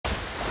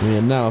We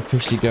are now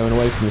officially going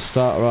away from the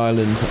starter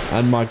island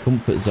and my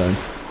comfort zone.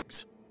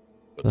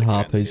 The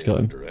harpy's got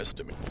him.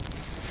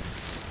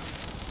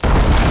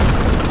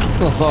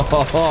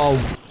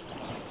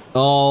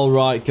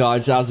 Alright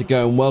guys, how's it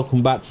going?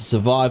 Welcome back to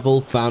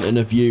Survival Fountain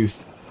of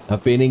Youth.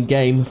 I've been in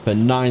game for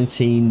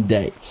 19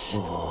 days.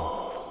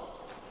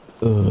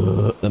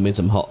 That means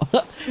I'm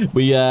hot.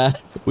 we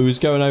was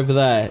going over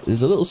there.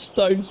 There's a little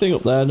stone thing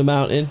up there in the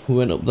mountain. We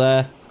went up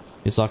there.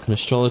 It's like an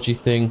astrology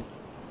thing.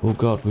 Oh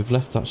god, we've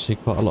left actually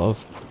quite a lot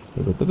of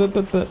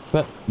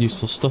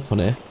useful stuff on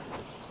here.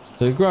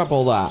 So we grab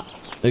all that.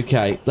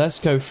 Okay, let's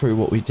go through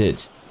what we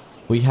did.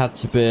 We had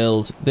to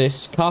build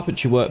this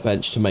carpentry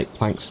workbench to make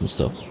planks and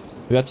stuff.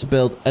 We had to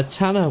build a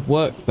tanner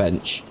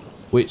workbench,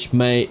 which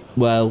made,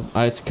 well,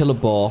 I had to kill a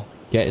boar,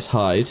 get its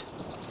hide,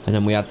 and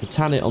then we had to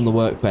tan it on the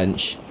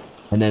workbench.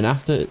 And then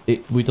after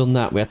we done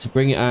that, we had to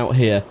bring it out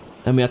here,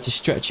 and we had to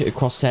stretch it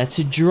across there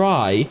to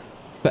dry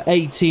for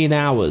 18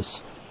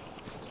 hours.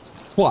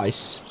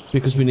 Twice,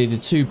 because we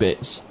needed 2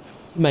 bits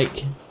to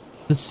make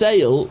the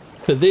sail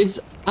for this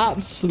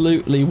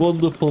absolutely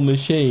wonderful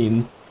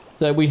machine.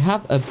 So we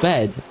have a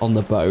bed on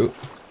the boat,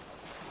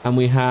 and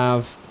we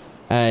have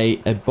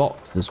a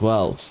box as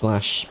well,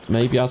 slash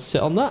maybe I'll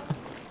sit on that.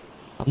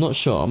 I'm not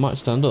sure, I might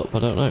stand up, I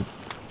don't know.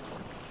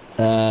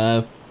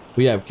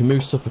 But yeah, we can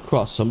move stuff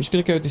across, so I'm just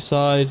going to go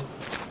decide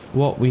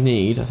what we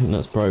need. I think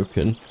that's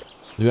broken.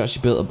 We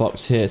actually built a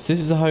box here, so this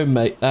is a home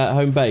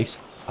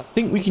base. I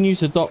think we can use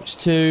the docks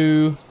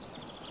to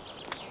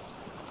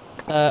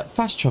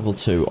fast travel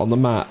to on the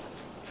map,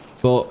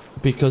 but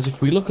because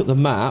if we look at the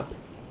map,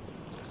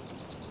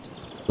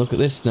 look at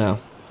this now,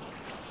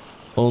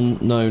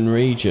 unknown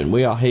region,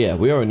 we are here,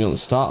 we are only on the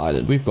start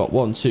island. We've got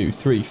 1, 2,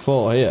 3,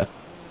 4 here.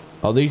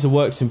 Oh, these are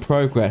works in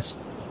progress.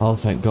 Oh,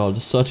 thank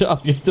god. So I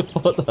don't have to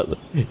put that.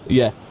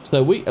 Yeah,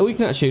 so we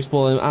can actually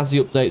explore them as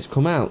the updates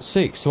come out.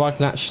 6, so I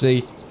can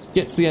actually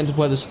get to the end of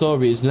where the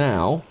story is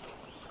now,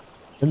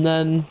 and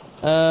then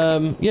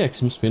yeah,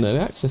 because it must be an early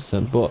access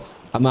then. But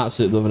I'm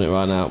absolutely loving it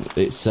right now.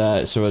 It's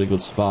a really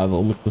good survival,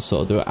 and we can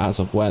sort of do it as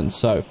of when.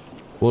 So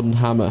wooden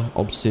hammer,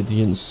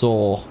 obsidian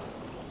saw,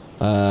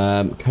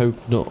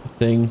 coconut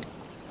thing.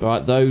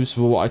 Right, those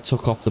were what I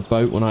took off the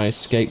boat when I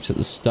escaped at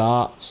the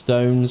start.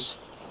 Stones.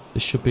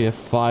 There should be a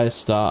fire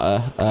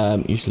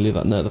starter. Usually leave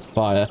that near the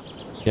fire.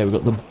 Yeah, we've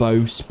got the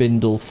bow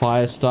spindle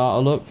fire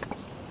starter, look.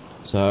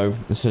 So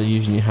instead of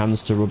using your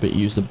hands to rub it,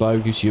 use the bow.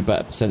 Gives you a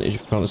better percentage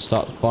of trying to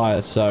start the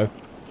fire. So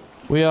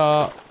we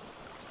are...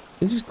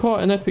 This is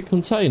quite an epic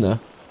container.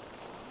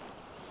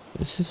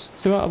 This is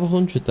 2 out of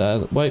 100 there,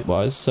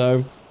 weight-wise.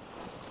 So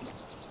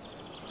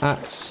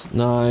axe,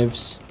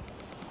 knives,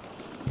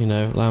 you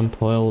know,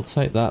 lamp oil. We'll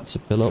take that to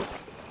fill up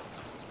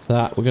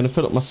that. We're going to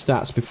fill up my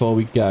stats before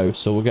we go,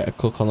 so we'll get a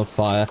cook on the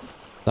fire.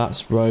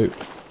 That's rope.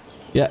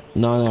 Yeah,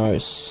 9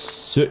 arrows.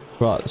 Sick.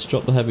 Right, let's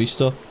drop the heavy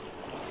stuff.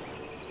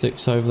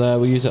 Sticks over there.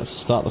 We'll use that to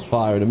start the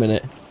fire in a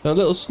minute. A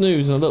little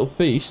snooze and a little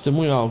feast, and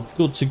we are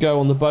good to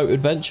go on the boat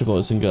adventure,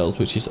 boys and girls,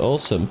 which is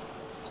awesome.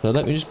 So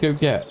let me just go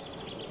get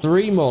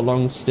 3 more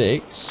long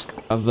sticks.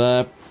 I've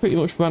pretty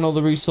much ran all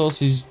the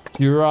resources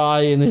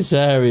dry in this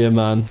area,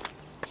 man.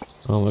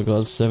 Oh my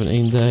god,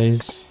 17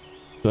 days.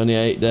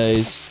 28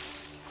 days.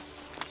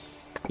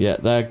 Yeah,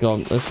 they're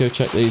gone. Let's go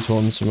check these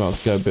ones, and we'll have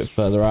to go a bit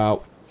further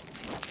out.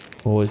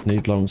 Always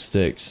need long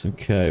sticks.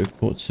 Okay,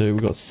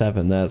 we've got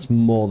 7 there. That's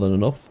more than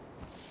enough.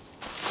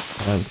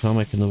 Can I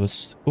make another...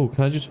 Oh,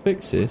 can I just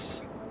fix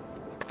this?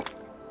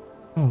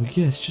 Oh,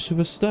 yes, just with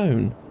a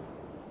stone.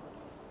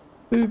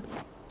 Boop.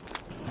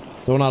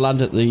 So when I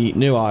land at the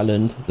new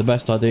island, the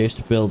best idea is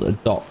to build a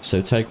dock.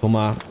 So take all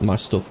my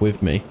stuff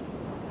with me.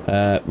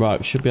 Right,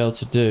 we should be able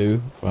to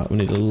do... Right, we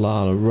need a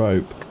lot of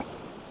rope.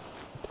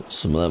 Put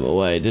some of them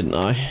away, didn't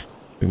I?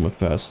 Bring my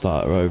first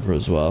starter over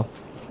as well.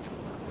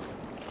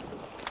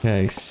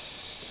 Okay,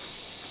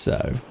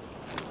 so...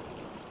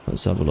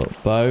 Let's have a look.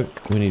 Bow.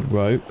 We need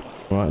rope.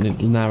 Right, I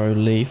need a narrow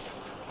leaf.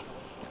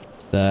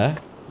 There.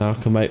 Now I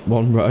can make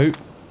 1 rope.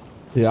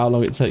 See how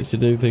long it takes to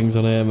do things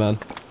on here, man.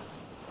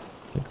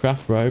 A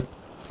craft rope.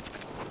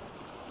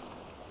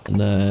 And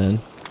then...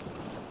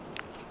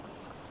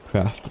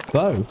 Craft a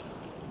bow.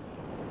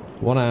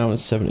 1 hour and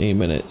 17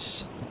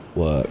 minutes.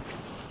 Work.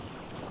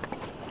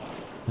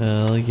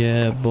 Hell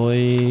yeah,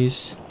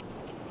 boys.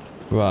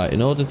 Right,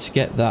 in order to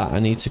get that, I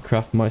need to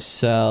craft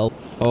myself...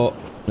 Oh,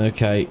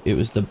 okay, it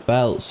was the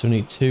belt, so we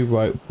need 2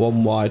 rope,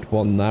 1 wide,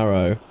 1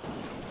 narrow.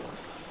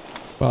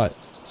 Right,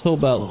 tool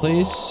belt,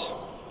 please.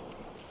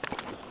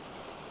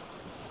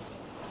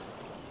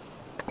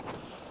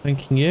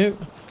 Thanking you.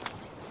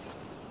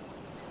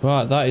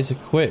 Right, that is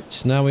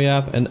equipped. Now we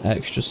have an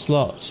extra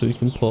slot, so we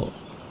can put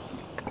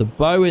the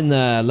bow in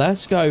there.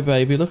 Let's go,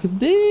 baby. Look at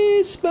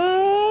this,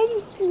 man.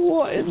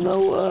 What in the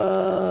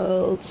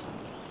world?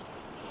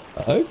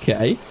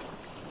 Okay.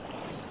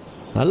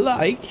 I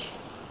like.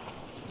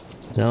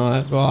 No,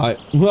 that's right.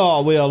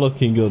 Well, we are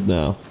looking good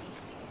now.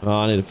 Oh,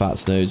 I need a fat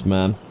snooze,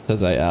 man. It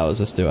says 8 hours.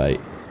 Let's do 8.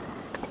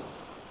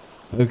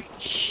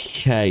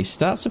 Okay,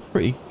 stats are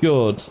pretty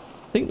good.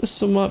 I think the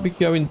sun might be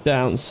going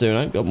down soon.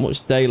 I ain't got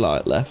much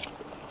daylight left.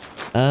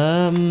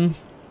 Anything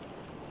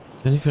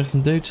I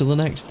can do till the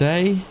next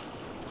day?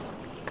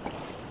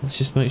 Let's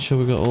just make sure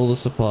we got all the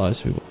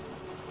supplies.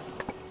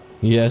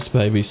 Yes,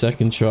 baby,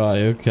 second try.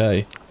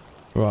 Okay.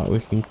 Right, we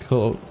can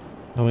cook.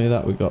 How many of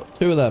that we got?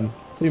 2 of them.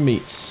 2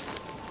 meats.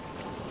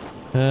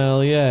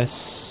 Hell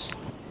yes.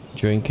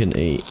 Drink and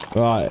eat.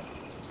 Right.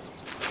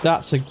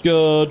 That's a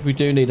good. We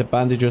do need a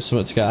bandage or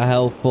something to get our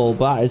health full.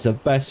 But that is the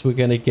best we're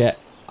going to get.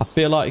 I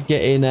feel like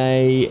getting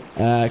a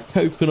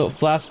coconut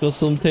flask or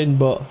something,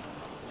 but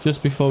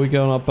just before we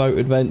go on our boat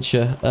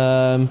adventure.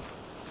 A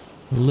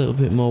little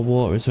bit more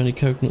water. Is there any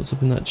coconuts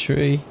up in that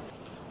tree?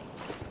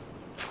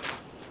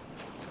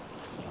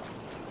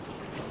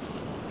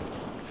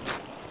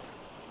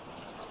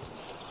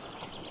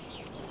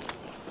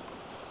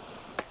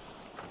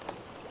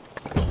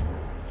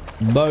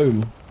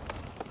 Boom.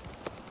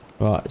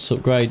 Right, it's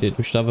upgraded.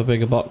 We should have a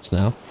bigger box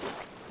now.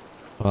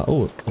 Right,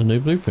 oh, a new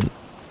blueprint.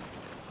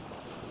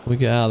 What do we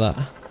get out of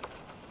that?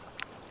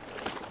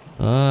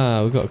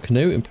 Ah, we've got a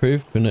canoe,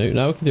 improved canoe.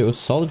 Now we can do a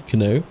solid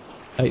canoe.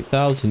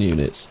 8,000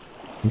 units.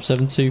 From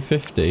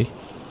 7,250.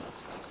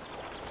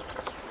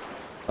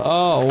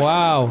 Oh,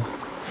 wow.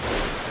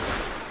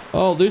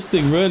 Oh, this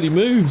thing really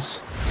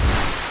moves.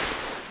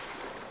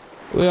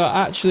 We are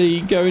actually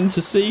going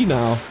to sea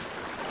now.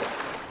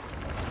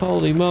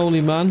 Holy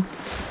moly, man.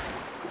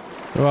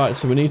 Alright,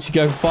 so we need to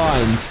go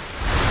find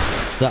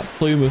that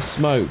plume of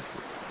smoke.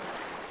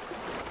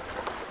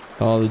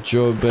 Oh, the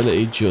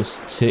durability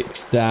just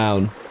ticks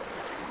down.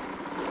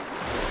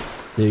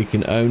 So you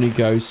can only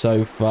go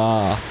so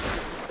far.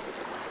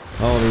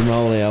 Holy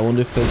moly, I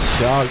wonder if there's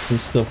sharks and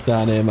stuff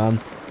down here, man.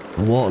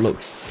 The water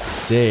looks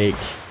sick.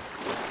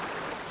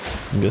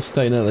 I'm gonna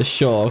stay near the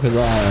shore because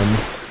I am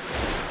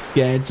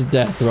scared to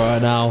death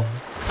right now.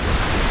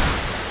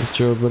 This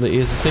durability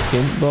is a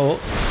ticking, but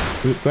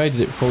we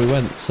upgraded it before we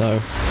went,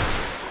 so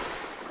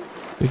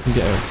we can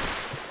get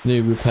a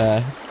new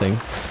repair thing.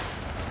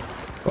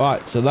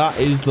 Right, so that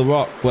is the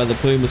rock where the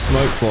plume of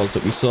smoke was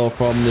that we saw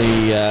from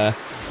the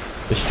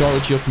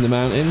astrology up in the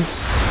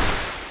mountains.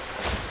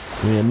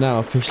 We are now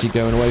officially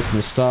going away from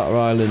the starter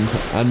island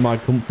and my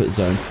comfort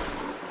zone.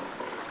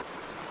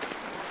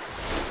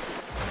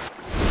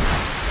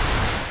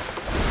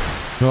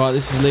 Right,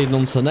 this is leading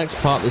on to the next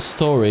part of the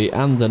story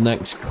and the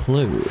next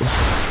clue.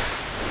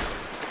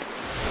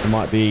 There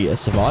might be a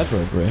survivor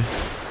over here.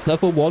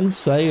 Level 1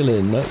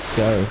 sailing, let's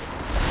go.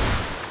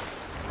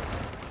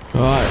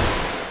 Right,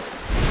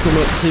 come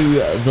up to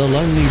the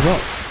Lonely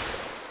Rock.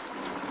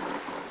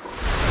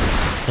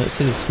 Don't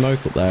see the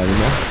smoke up there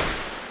anymore.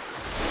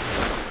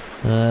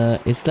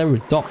 Is there a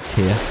dock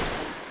here?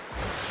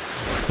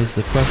 Is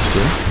the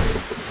question.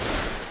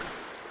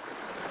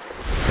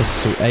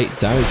 Let's do 8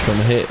 damage from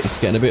a hit. It's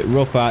getting a bit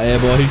rough out here,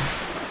 boys.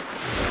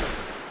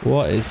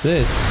 What is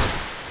this?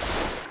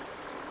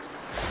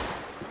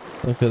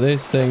 Look at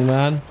this thing,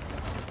 man.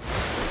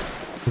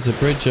 There's a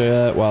bridge,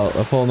 well,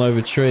 a fallen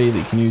over tree that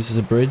you can use as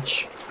a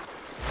bridge.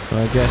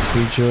 I guess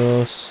we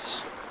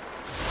just...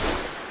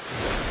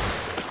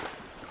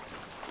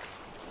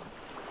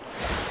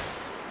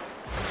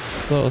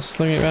 thought I'd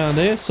sling it around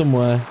here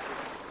somewhere.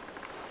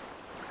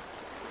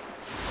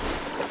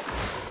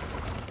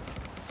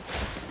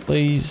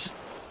 Please.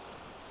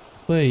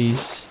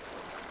 Please.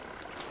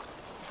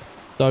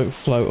 Don't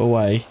float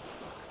away.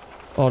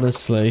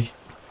 Honestly.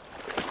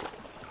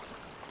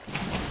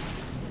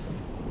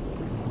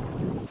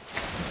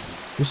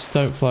 Just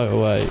don't float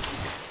away.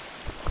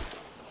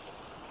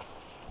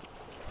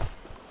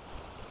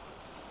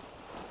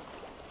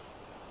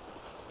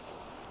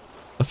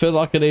 I feel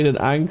like I need an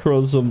anchor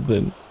or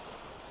something.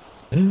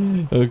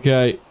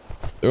 Okay.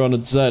 We're on a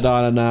desert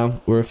island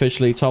now. We're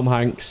officially Tom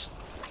Hanks.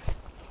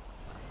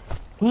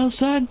 Well,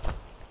 son.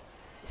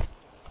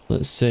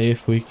 Let's see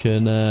if we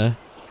can,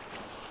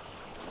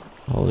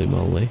 holy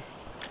moly.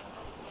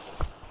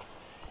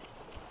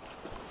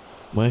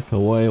 Make our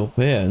way up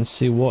here and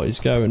see what is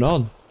going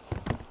on.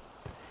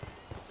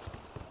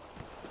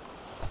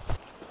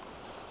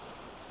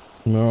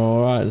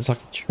 Alright, there's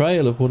like a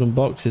trail of wooden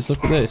boxes.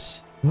 Look at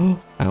this.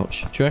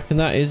 Ouch. Do you reckon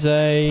that is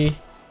a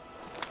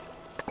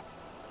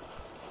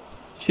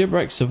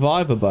shipwrecked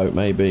survivor boat,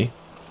 maybe?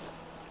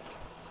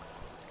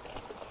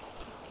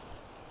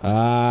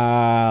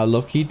 Ah,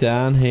 looky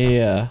down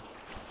here.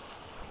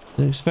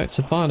 Didn't expect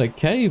to find a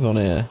cave on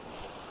here.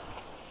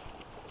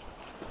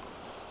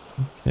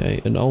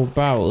 Okay, an old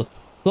barrel.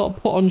 A lot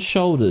put on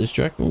shoulders.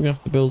 Do you reckon we're going to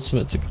have to build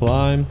something to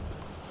climb?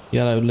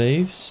 Yellow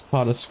leaves,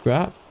 part of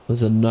scrap.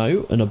 There's a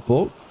note and a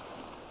book.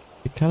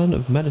 The canon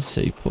of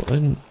medicine. Put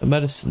in a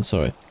medicine,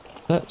 sorry.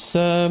 That's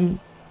 10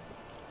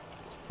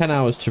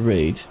 hours to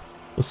read.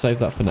 We'll save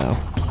that for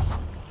now.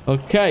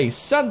 Okay,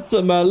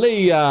 Santa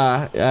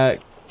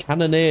Maria.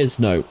 Cannonier's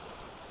note.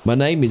 My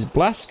name is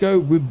Blasco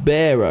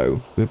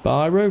Ribeiro.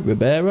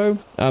 Ribeiro?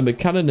 I'm a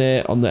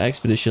cannoneer on the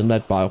expedition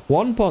led by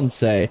Juan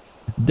Ponce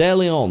de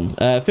Leon.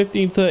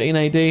 1513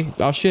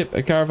 AD, our ship,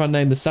 a caravan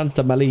named the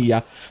Santa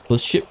Maria,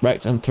 was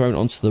shipwrecked and thrown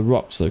onto the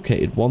rocks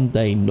located 1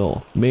 day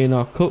north. Me and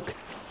our cook,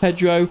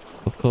 Pedro,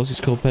 of course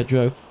he's called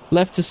Pedro,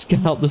 left to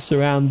scout the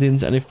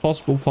surroundings and if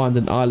possible find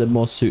an island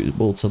more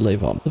suitable to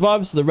live on.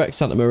 Survivors of the wrecked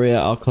Santa Maria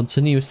are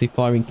continuously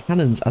firing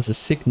cannons as a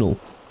signal,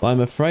 but I'm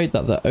afraid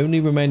that the only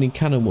remaining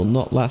cannon will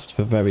not last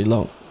for very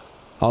long.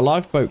 Our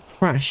lifeboat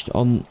crashed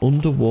on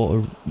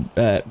underwater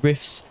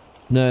rifts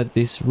near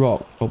this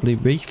rock, probably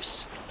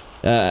reefs,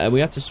 and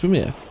we had to swim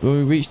here. When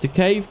we reached the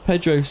cave,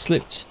 Pedro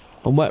slipped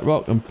on wet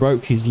rock and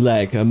broke his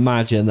leg.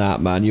 Imagine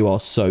that, man. You are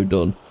so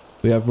done.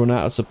 We have run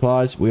out of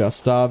supplies. We are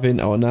starving.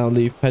 I will now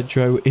leave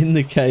Pedro in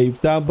the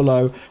cave down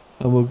below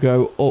and we'll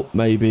go up.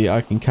 Maybe I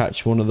can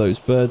catch one of those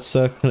birds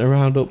circling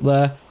around up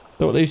there.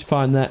 Or at least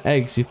find their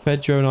eggs. If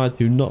Pedro and I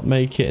do not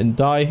make it and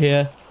die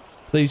here,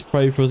 please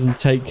pray for us and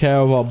take care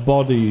of our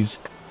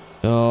bodies.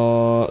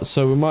 So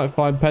we might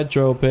find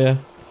Pedro up here.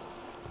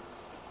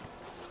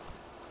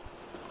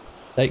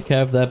 Take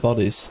care of their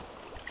bodies.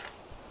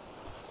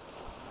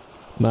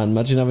 Man,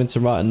 imagine having to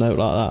write a note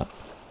like that.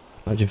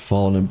 Imagine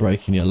falling and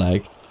breaking your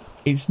leg.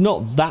 It's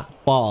not that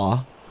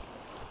far.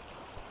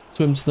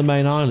 Swim to the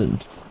main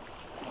island.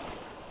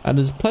 And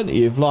there's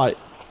plenty of, like,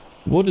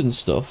 wood and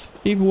stuff.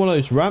 Even one of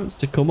those ramps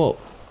to come up.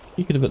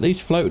 You could have at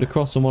least floated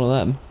across on one of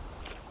them.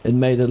 And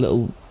made a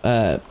little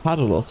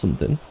paddle or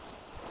something.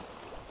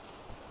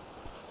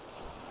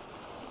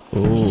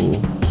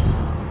 Ooh.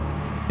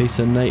 Piece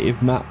of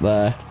native map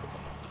there.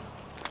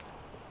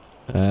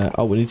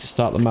 Oh, we need to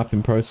start the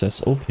mapping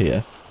process up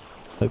here.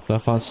 Hopefully I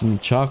find some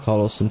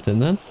charcoal or something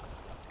then.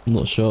 I'm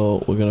not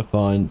sure we're going to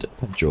find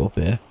Pedro up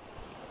here.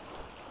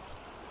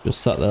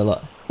 Just sat there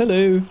like,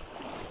 hello.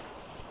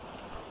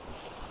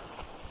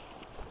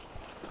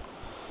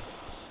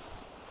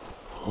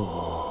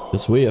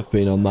 Because we have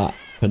been on that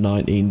for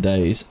 19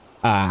 days.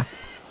 Ah.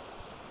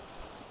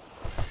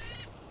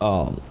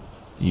 Oh,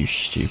 you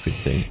stupid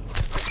thing.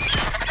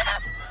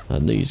 I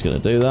knew he was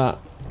going to do that.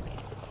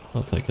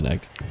 I'll take an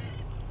egg.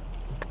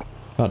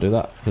 Can't do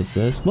that because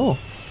there's more.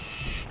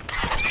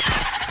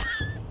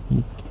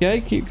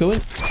 Okay, keep going.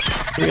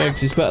 3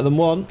 eggs is better than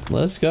 1.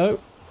 Let's go.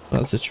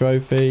 That's a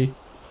trophy.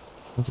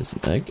 That is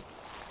an egg.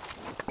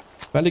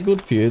 Very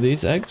good for you,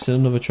 these eggs, and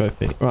another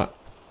trophy. Right.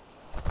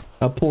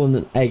 I'm pulling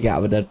an egg out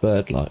of a dead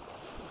bird, like.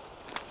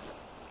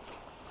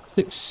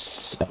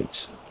 6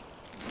 eggs.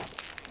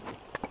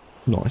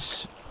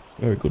 Nice.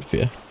 Very good for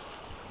you.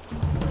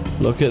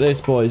 Look at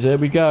this, boys. Here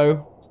we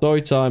go.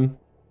 Story time.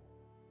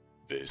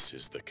 This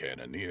is the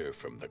cannoneer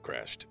from the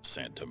crashed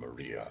Santa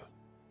Maria.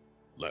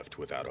 Left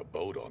without a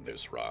boat on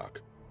this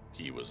rock,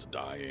 he was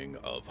dying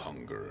of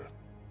hunger.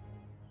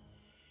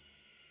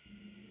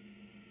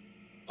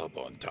 Up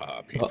on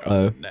top, he found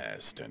a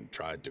nest and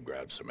tried to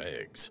grab some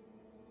eggs.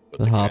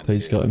 But the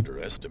harpies got him.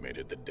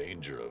 Underestimated the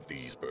danger of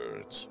these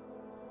birds.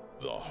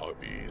 The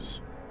harpies.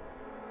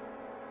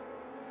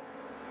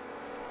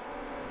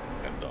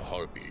 And the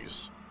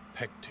harpies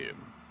pecked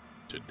him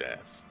to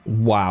death.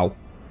 Wow.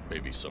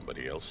 Maybe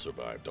somebody else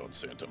survived on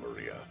Santa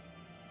Maria.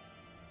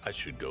 I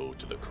should go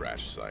to the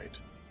crash site.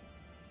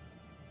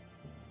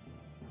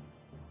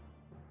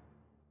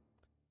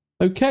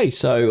 Okay,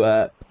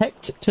 so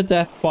pecked to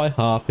death by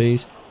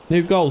harpies.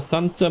 New goal,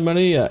 Santa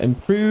Maria.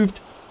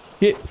 Improved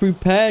ship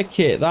repair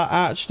kit. That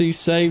actually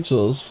saves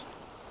us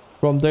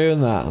from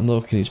doing that. And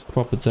look, he's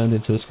proper turned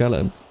into a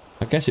skeleton.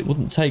 I guess it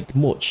wouldn't take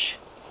much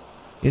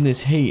in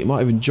this heat. It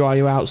might even dry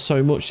you out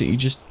so much that you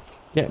just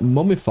get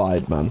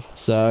mummified, man.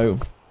 So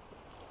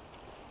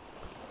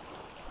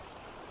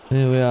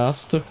here we are,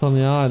 stuck on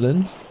the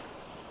island.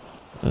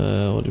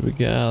 What did we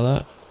get out of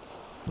that?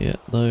 Yeah,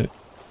 no.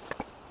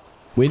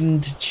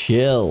 Wind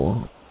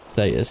chill.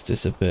 Status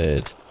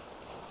disappeared.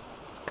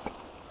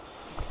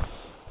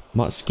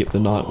 Might skip the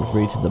night with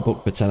reading the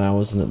book for 10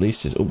 hours and at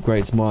least it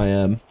upgrades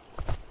my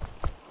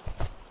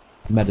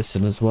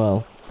medicine as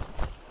well.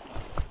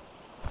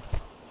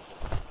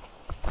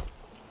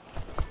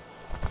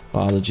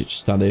 I'll legit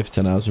just stand here for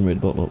 10 hours and read a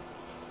book. Look.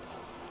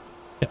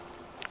 Yeah.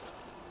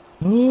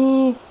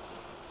 Oh,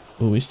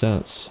 we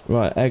stats.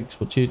 Right, eggs,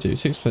 what do you do?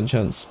 6%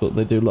 chance, but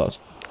they do lots.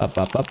 Up.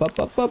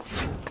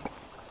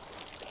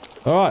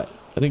 Alright,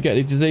 I didn't get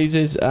any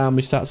diseases and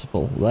my stats are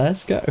full.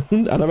 Let's go.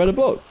 And I read a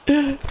book.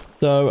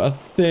 So I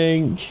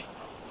think,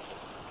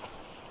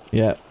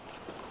 yeah,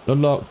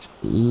 unlocked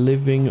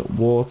living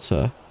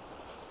water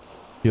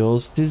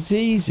cures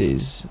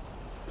diseases.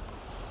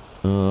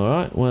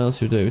 Alright, what else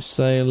do we do?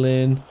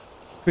 Sailing.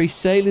 Free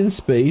sailing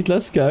speed,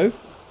 let's go.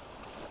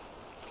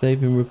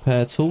 Saving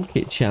repair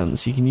toolkit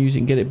chance. You can use it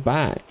and get it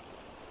back.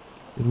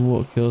 Living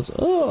water cures.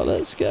 Oh,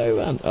 let's go,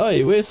 man. Oh,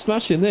 we're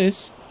smashing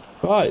this.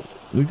 Right,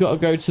 we've got to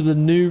go to the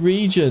new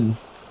region.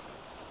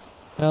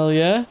 Hell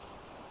yeah.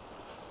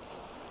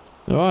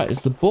 Alright,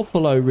 it's the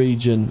Buffalo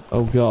region.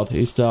 Oh god,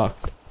 it's dark.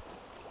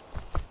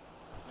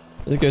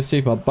 Let's go see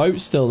if our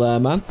boat's still there,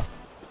 man.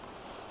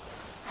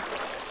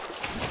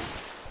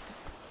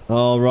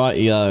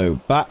 Alrighty-o.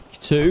 Back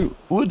to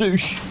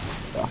Wadoosh.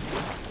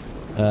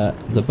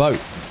 The boat.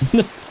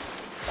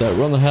 So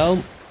we're on the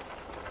helm.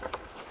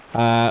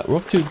 We're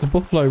off to the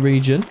Buffalo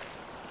region.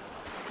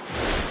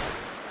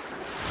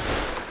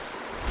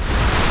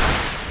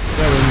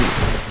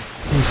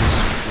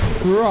 Jesus.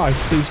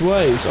 Christ, these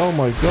waves. Oh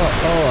my god.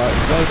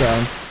 Alright, slow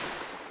down.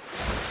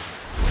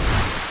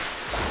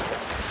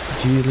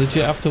 Do you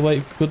legit have to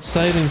wait for good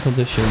sailing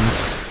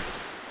conditions?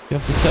 You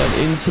have to turn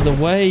into the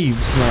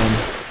waves, man.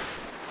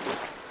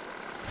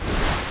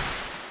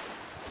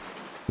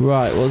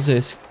 Right, what's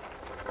this?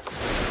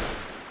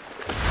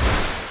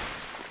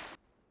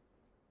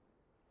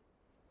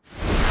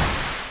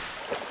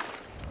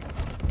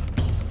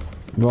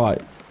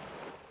 Right.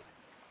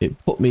 It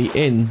put me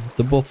in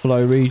the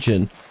Buffalo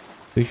region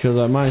because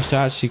I managed to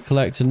actually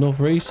collect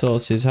enough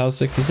resources. How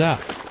sick is that?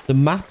 To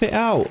map it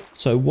out.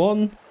 So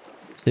one...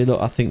 See,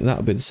 look, I think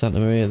that'll be the Santa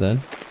Maria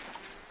then.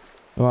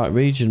 Alright,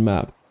 region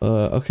map.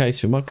 Okay,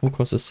 so we might come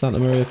across the Santa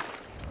Maria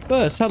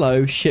first.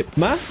 Hello, ship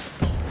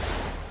mast.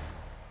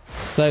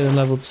 Sailing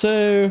level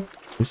 2.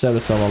 We saved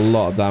us a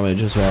lot of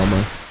damage as well,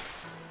 man.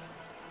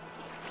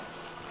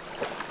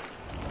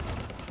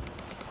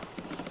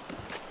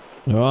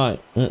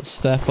 Alright, let's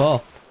step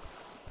off.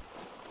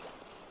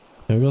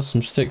 We've got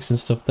some sticks and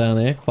stuff down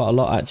here. Quite a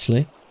lot,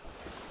 actually.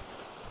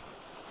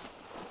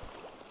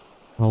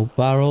 Old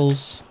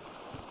barrels.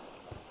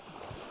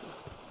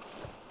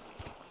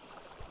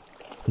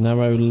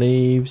 Narrow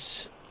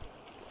leaves.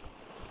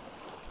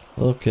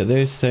 Look at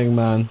this thing,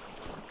 man.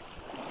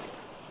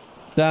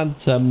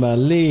 Santa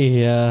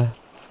Maria.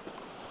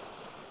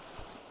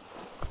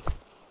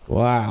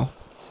 Wow.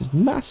 This is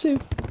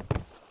massive.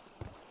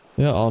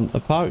 We're on a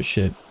pirate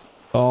ship.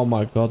 Oh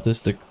my god, there's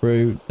the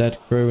crew, dead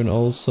crew and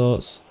all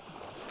sorts.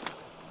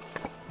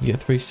 You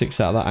get 3 sticks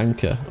out of that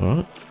anchor,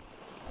 alright?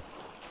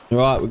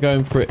 Alright, we're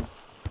going for it.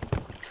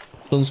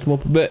 Sun's come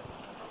up a bit.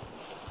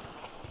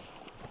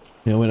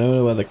 Yeah, we don't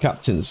know where the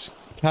captain's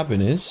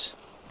cabin is.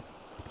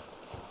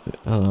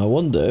 And I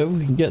wonder if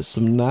we can get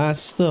some nice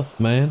stuff,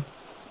 man.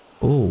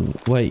 Oh,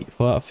 wait,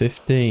 4 out of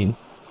 15.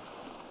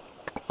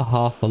 A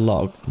half a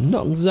log.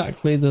 Not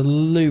exactly the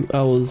loot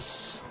I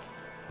was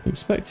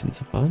expecting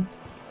to find.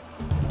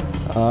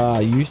 Ah,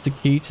 use the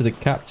key to the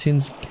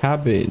captain's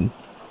cabin.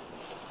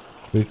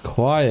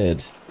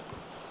 Required.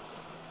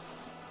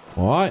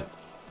 Alright.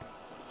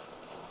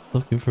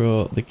 Looking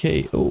for the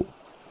key. Oh,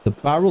 the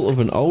barrel of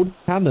an old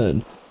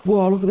cannon.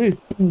 Whoa, look at this.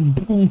 Boom,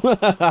 boom.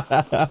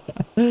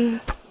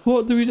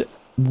 What do we do?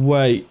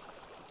 Wait.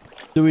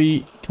 Can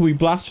we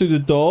blast through the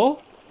door?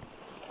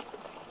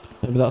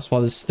 Maybe that's why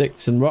there's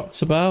sticks and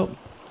rocks about.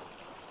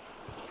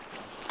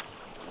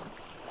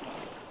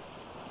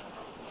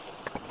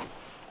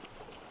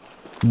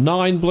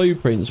 Nine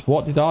blueprints.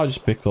 What did I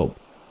just pick up?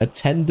 A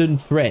tendon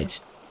thread.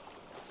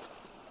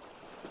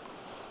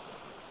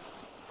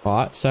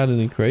 Alright, sailing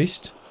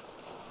increased.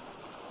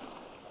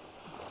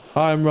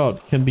 Iron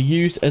rod can be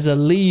used as a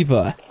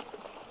lever.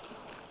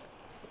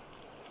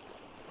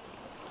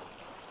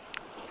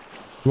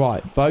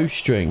 Right,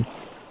 bowstring.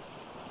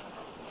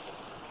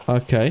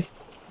 Okay,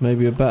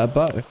 maybe a better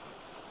bow.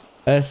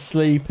 A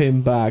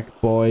sleeping bag,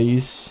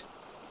 boys.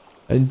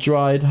 And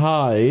dried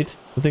hide.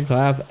 I think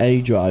I have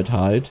a dried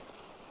hide.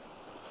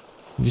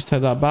 Just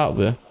take that about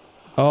there.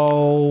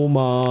 Oh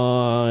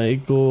my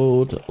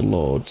good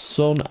lord.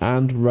 Sun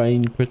and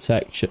rain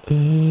protection.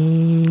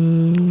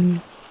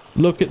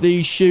 Look at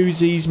these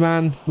shoesies,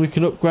 man. We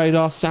can upgrade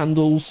our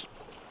sandals.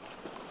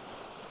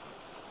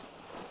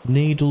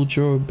 Needle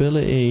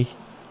durability.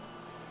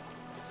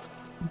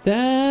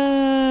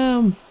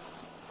 Damn.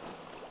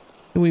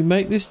 Can we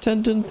make this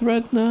tendon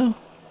thread now?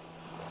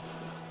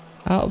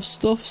 Out of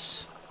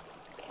stuffs.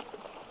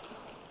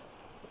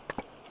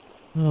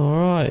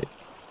 Alright.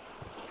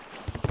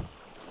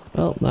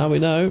 Well, now we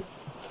know.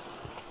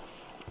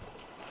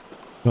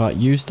 Right,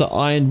 use the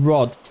iron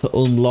rod to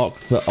unlock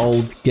the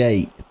old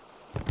gate.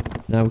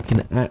 Now we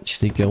can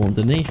actually go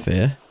underneath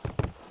here.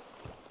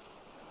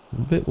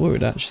 I'm a bit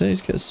worried actually.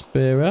 Let's get a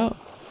spear out.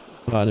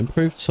 Right, an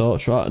improved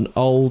torch. Right, an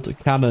old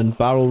cannon.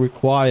 Barrel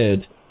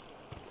required.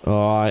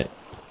 Alright.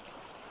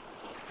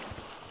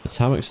 There's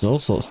hammocks and all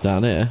sorts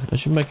down here. I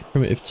should make a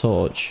primitive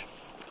torch.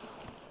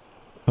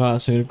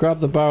 Right, so I'm going to grab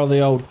the barrel of the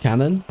old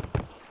cannon.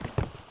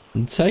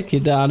 And take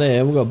it down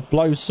here. We're going to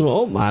blow some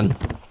up, man.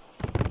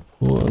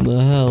 What in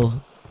the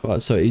hell?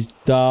 Right, so it's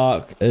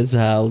dark as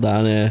hell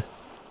down here.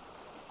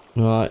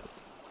 Right.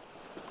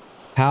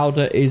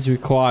 Powder is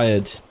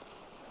required.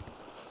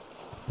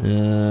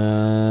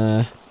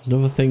 There's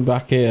another thing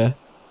back here.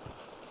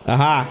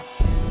 Aha!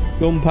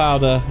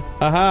 Gunpowder.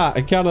 Aha!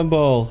 A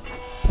cannonball.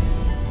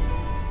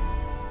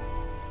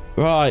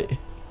 Right.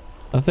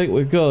 I think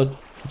we're good.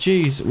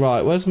 Jeez,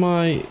 right. Where's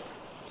my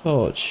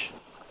torch?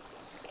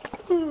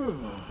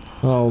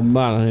 Oh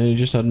man, I only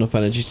just had enough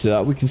energy to do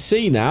that. We can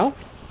see now.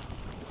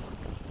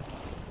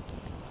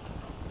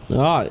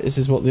 Alright, this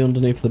is what the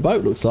underneath of the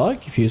boat looks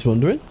like, if you're just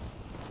wondering.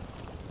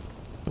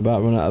 About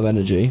to run out of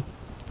energy.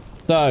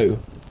 So,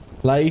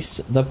 place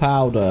the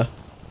powder.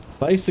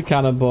 Place the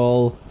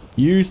cannonball.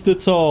 Use the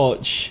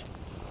torch.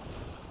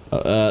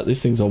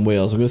 This thing's on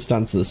wheels. I'm going to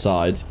stand to the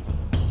side.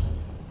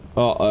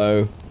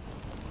 Uh-oh.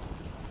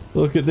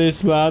 Look at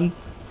this, man.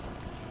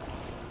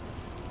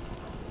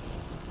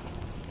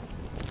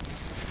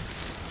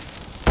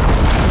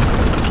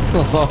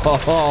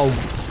 Oh,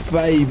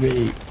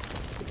 baby.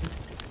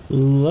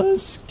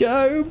 Let's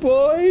go,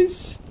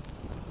 boys.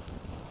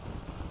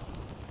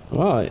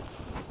 Right.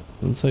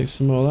 I'll take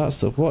some more of that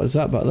stuff. What is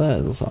that back there?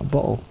 Looks like a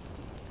bottle.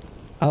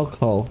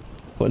 Alcohol.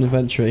 Put in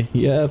inventory.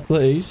 Yeah,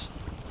 please.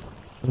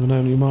 Never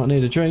know, you might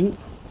need a drink.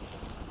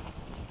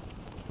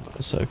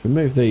 So if we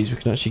move these, we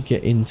can actually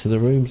get into the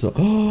rooms.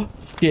 Oh,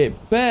 skip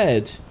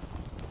bed.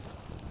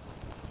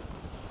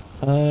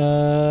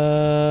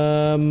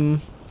 I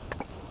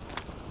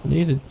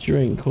need a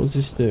drink. What does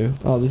this do?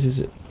 Oh, this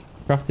is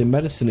crafting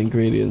medicine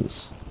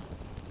ingredients.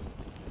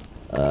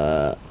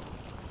 I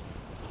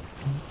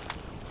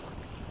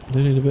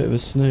do need a bit of a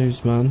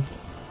snooze, man.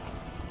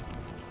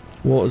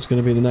 Water's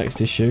going to be the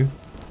next issue.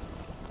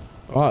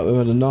 Alright, we've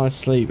had a nice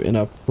sleep in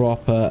a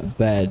proper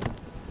bed.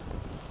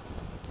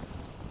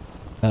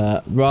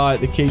 Right,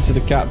 the key to the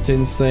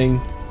captain's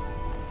thing.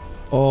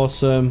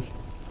 Awesome.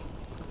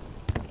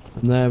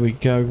 And there we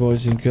go,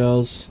 boys and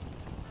girls.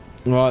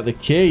 Right, the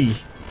key.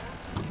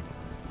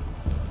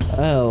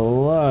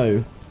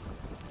 Hello.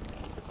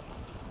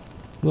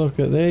 Look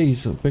at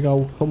these big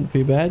old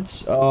comfy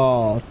beds.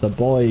 Oh, the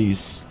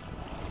boys.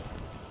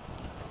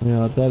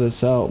 Yeah, that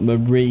is out.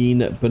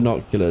 Marine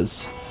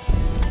binoculars.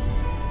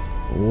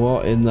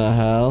 What in the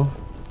hell?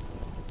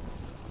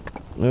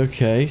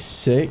 Okay,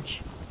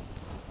 sick.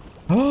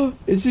 Oh,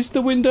 is this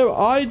the window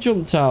I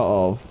jumped out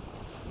of?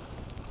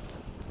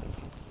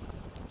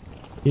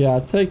 Yeah, I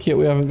take it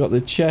we haven't got the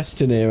chest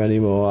in here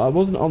anymore. I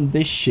wasn't on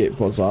this ship,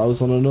 was I? I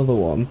was on another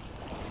one.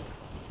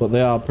 But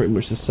they are pretty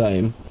much the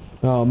same.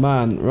 Oh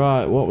man,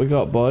 right, what we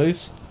got,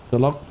 boys? The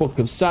logbook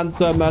of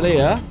Santa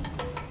Maria.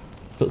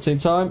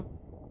 Cutscene time.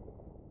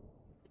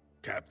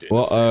 Captain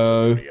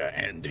Santa Maria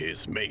and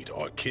his mate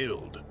are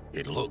killed.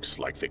 It looks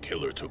like the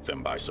killer took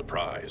them by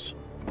surprise.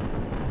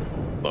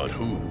 But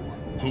who?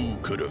 Who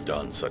could have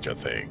done such a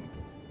thing?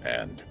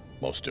 And,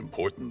 most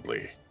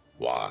importantly,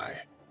 why?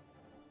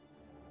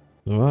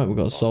 Alright, we've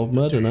got to solve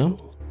murder now.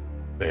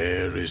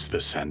 There is the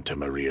Santa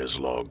Maria's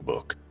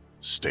logbook,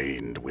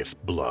 stained with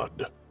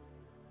blood.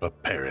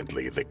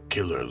 Apparently the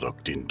killer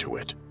looked into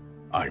it.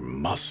 I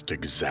must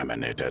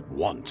examine it at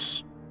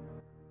once.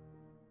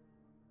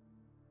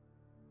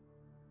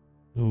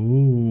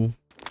 Ooh.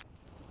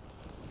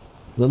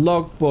 The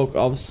logbook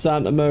of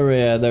Santa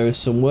Maria. There is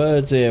some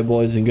words here,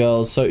 boys and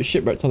girls. So,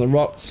 shipwrecked on the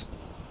rocks.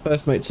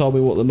 First mate told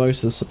me what the most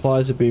of the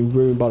supplies had been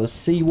ruined by the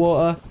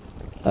seawater.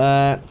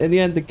 In the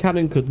end, the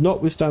cannon could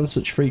not withstand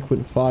such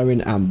frequent firing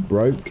and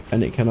broke,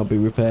 and it cannot be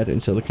repaired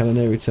until the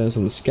cannoneer returns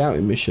on the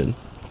scouting mission.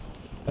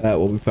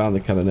 Well, we found the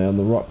cannoneer on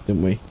the rock,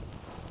 didn't we?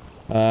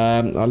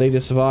 Our leader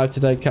survived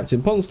today.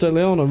 Captain Ponce de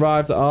Leon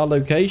arrived at our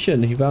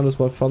location. He found us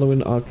by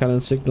following our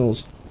cannon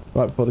signals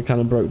right before the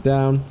cannon broke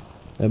down.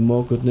 And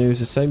more good news,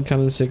 the same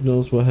cannon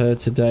signals were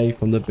heard today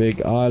from the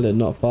big island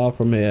not far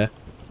from here.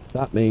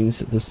 That means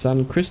the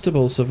San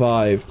Cristobal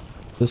survived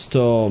the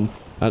storm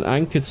and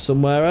anchored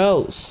somewhere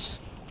else.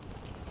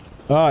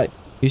 Alright,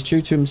 he's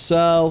true to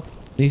himself.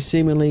 His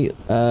seemingly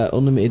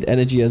unlimited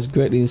energy has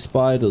greatly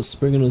inspired us,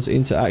 bringing us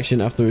into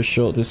action after a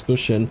short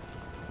discussion.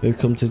 We've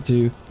come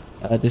to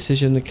a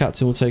decision. The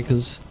captain will take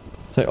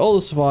all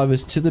the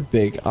survivors to the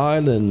big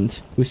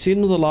island. We've seen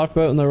another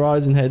lifeboat on the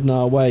horizon heading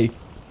our way.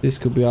 This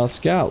could be our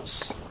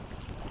scouts.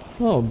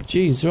 Oh,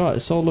 jeez, right,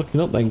 it's all looking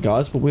up then,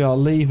 guys, but we are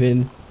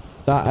leaving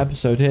that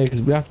episode here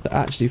because we have to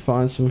actually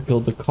find something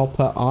called the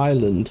Copper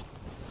Island.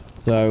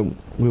 So,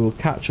 we will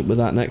catch up with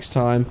that next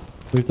time.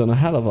 We've done a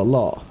hell of a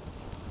lot.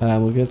 We're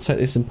going to take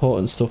this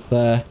important stuff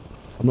there.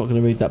 I'm not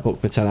going to read that book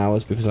for 10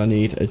 hours because I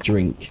need a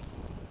drink.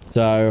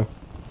 So,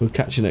 we'll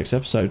catch you next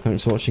episode.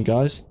 Thanks for watching,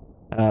 guys.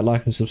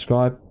 Like and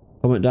subscribe.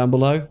 Comment down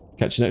below.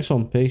 Catch you next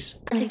one. Peace.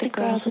 I think the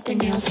girls with their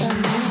nails done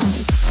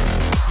now.